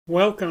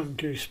Welcome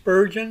to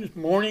Spurgeon's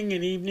Morning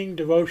and Evening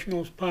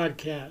Devotionals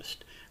Podcast.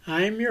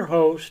 I am your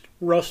host,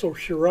 Russell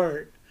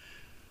Sherrard.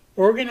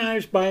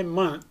 Organized by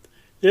month,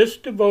 this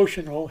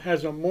devotional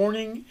has a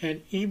morning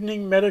and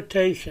evening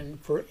meditation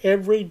for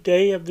every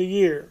day of the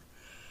year.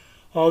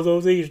 Although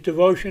these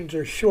devotions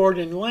are short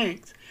in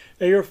length,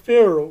 they are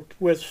filled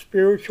with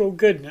spiritual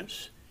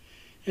goodness.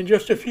 In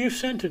just a few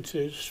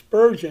sentences,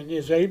 Spurgeon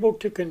is able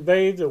to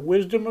convey the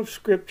wisdom of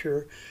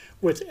Scripture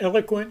with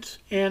eloquence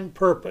and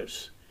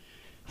purpose.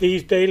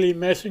 These daily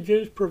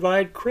messages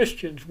provide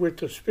Christians with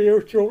the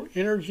spiritual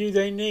energy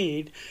they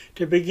need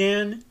to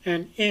begin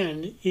and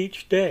end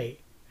each day.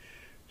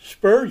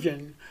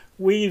 Spurgeon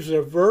weaves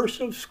a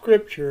verse of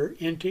Scripture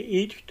into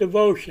each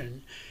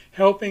devotion,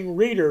 helping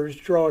readers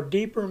draw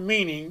deeper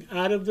meaning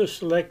out of the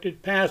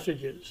selected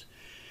passages.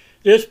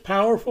 This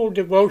powerful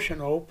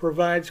devotional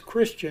provides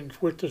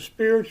Christians with the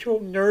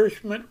spiritual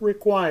nourishment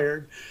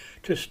required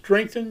to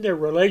strengthen their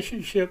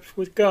relationships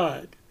with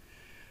God.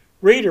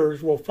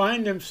 Readers will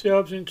find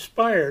themselves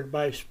inspired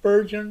by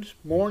Spurgeon's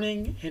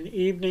morning and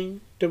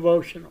evening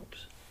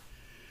devotionals.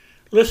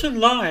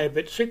 Listen live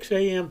at 6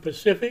 a.m.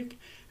 Pacific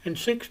and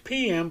 6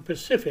 p.m.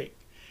 Pacific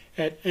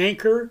at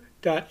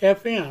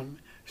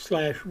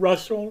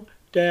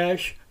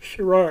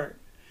anchor.fm/Russell-Sherrard.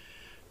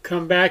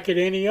 Come back at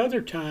any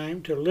other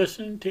time to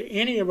listen to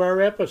any of our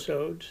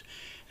episodes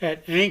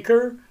at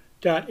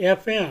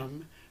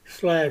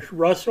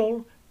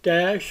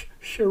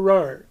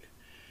anchor.fm/Russell-Sherrard.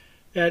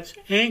 That's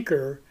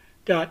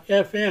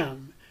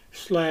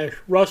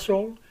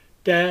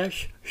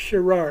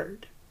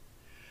anchor.fm/Russell-Sherrard.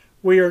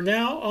 We are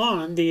now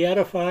on the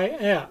Edify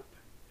app.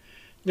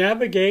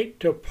 Navigate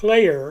to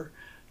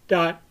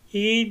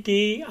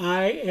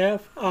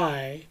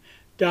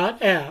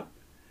player.edifi.app,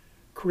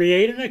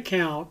 create an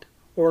account,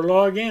 or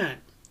log in.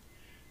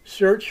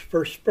 Search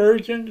for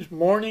Spurgeon's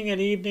Morning and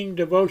Evening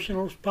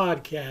Devotionals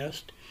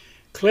Podcast,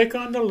 click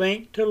on the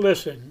link to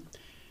listen,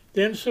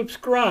 then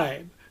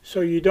subscribe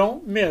so you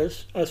don't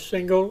miss a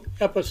single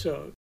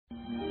episode.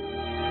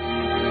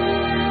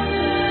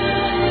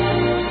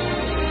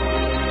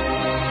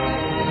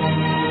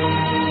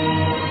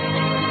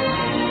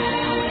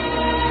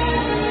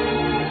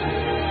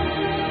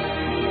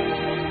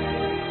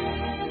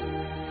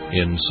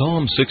 In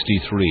Psalm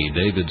 63,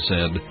 David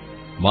said,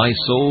 "My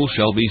soul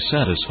shall be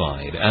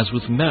satisfied as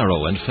with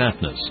marrow and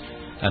fatness,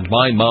 and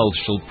my mouth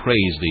shall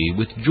praise thee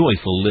with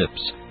joyful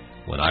lips,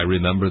 when I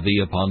remember thee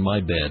upon my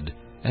bed,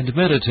 and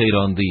meditate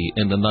on thee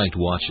in the night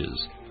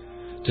watches."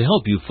 To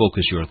help you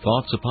focus your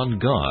thoughts upon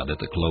God at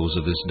the close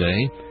of this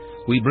day,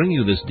 we bring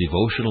you this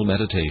devotional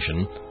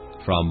meditation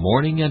from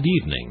Morning and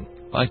Evening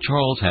by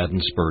Charles Haddon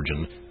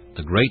Spurgeon,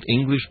 the great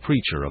English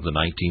preacher of the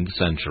 19th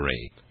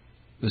century.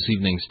 This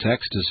evening's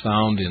text is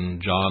found in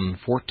John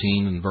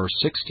 14 and verse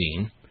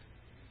 16.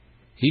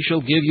 "He shall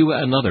give you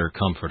another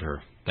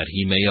Comforter, that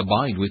he may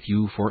abide with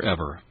you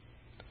forever."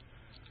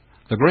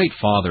 The great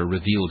Father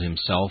revealed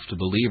himself to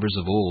believers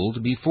of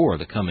old before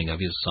the coming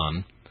of his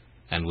Son,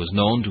 and was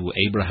known to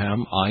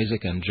Abraham,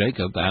 Isaac, and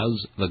Jacob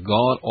as the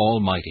God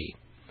Almighty.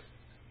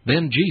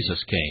 Then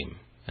Jesus came,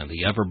 and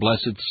the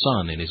ever-blessed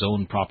Son in his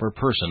own proper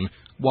person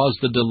was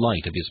the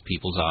delight of his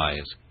people's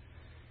eyes.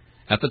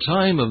 At the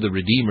time of the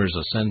Redeemer's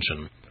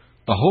ascension,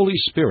 the Holy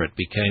Spirit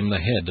became the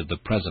head of the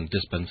present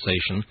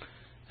dispensation,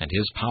 and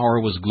his power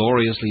was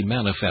gloriously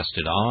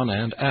manifested on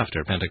and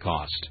after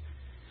Pentecost.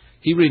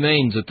 He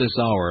remains at this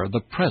hour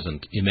the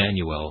present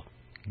Emmanuel,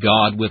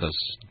 God with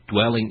us,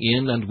 dwelling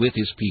in and with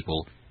his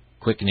people,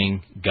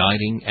 quickening,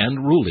 guiding,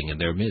 and ruling in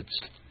their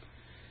midst.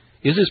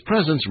 Is his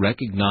presence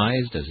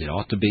recognized as it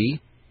ought to be?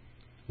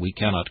 We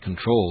cannot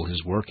control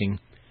his working.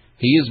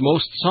 He is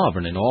most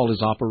sovereign in all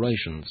his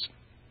operations.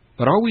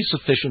 But are we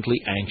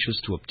sufficiently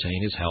anxious to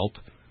obtain his help,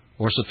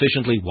 or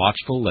sufficiently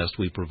watchful lest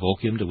we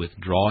provoke him to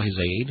withdraw his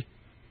aid?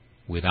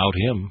 Without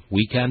him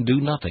we can do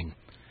nothing.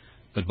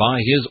 But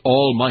by his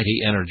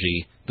almighty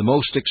energy, the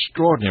most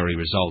extraordinary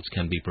results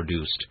can be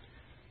produced.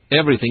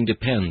 Everything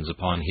depends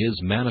upon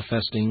his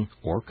manifesting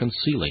or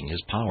concealing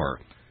his power.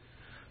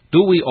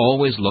 Do we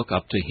always look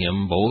up to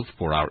him both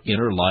for our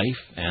inner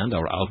life and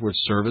our outward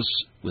service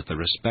with the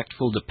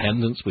respectful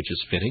dependence which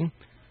is fitting?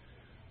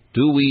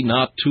 Do we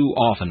not too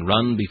often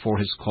run before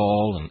his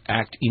call and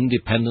act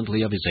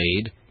independently of his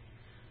aid?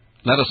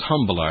 Let us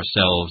humble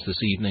ourselves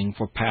this evening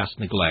for past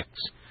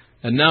neglects,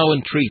 and now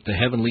entreat the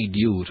heavenly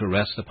dew to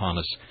rest upon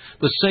us,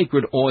 the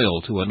sacred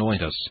oil to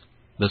anoint us,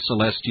 the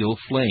celestial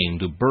flame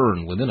to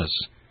burn within us.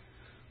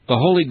 The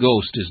Holy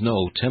Ghost is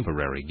no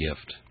temporary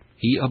gift.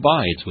 He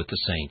abides with the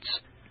saints.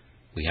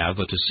 We have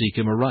but to seek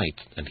him aright,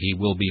 and he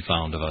will be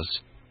found of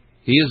us.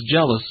 He is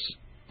jealous,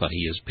 but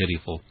he is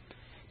pitiful.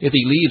 If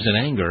he leaves in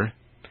anger,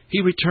 he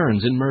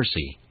returns in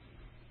mercy.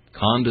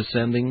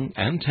 Condescending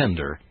and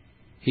tender,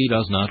 he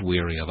does not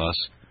weary of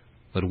us,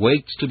 but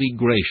waits to be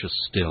gracious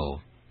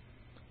still.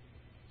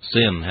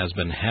 Sin has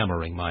been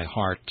hammering my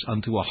heart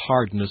unto a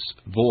hardness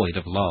void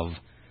of love.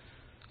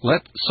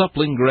 Let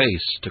suppling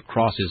grace to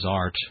cross his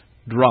art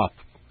drop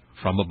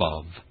from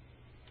above.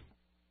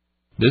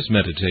 This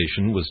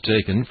meditation was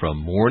taken from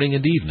Morning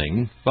and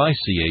Evening by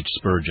C.H.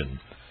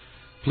 Spurgeon.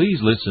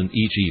 Please listen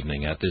each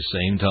evening at this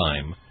same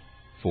time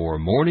for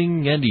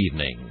Morning and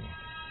Evening.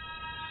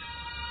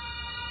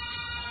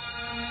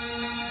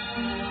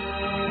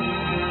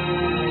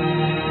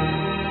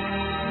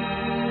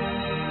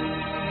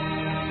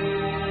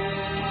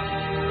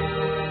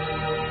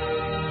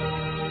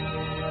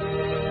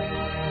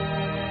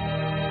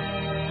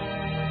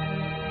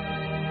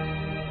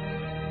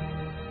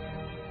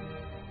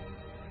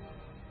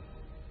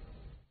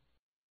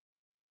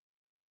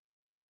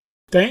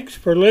 Thanks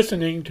for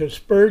listening to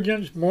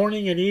Spurgeon's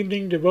Morning and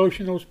Evening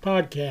Devotionals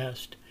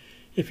podcast.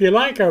 If you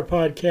like our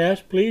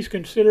podcast, please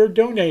consider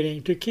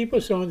donating to keep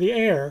us on the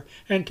air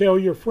and tell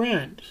your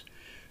friends.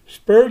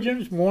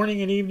 Spurgeon's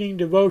Morning and Evening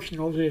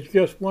Devotionals is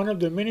just one of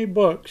the many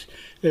books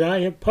that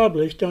I have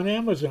published on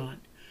Amazon.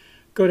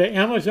 Go to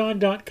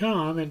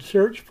Amazon.com and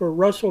search for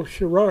Russell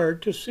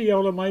Sherrard to see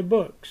all of my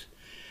books.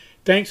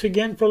 Thanks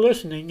again for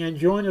listening, and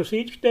join us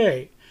each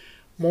day,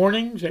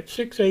 mornings at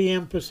 6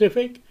 a.m.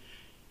 Pacific,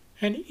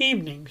 and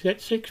evenings at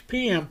 6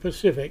 p.m.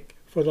 Pacific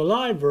for the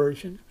live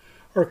version,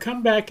 or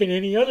come back at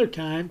any other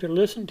time to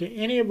listen to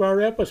any of our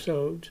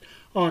episodes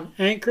on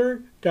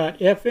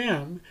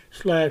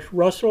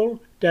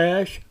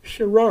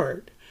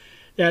anchor.fm/Russell-Sherrard.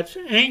 That's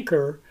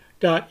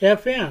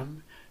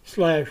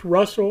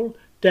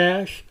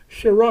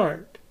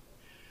anchor.fm/Russell-Sherrard.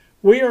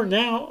 We are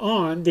now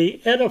on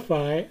the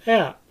Edify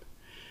app.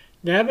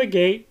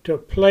 Navigate to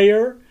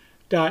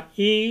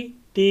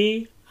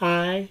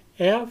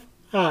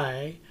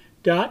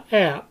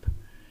player.edifi.app.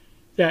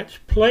 That's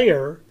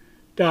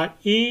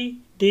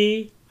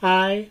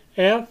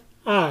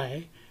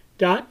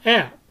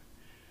player.edifi.app.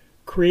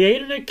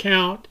 Create an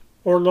account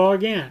or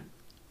log in.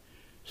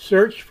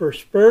 Search for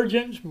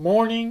Spurgeon's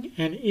Morning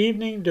and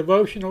Evening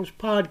Devotionals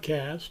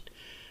podcast.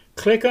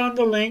 Click on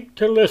the link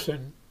to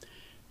listen,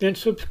 then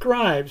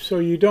subscribe so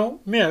you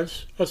don't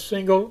miss a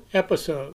single episode.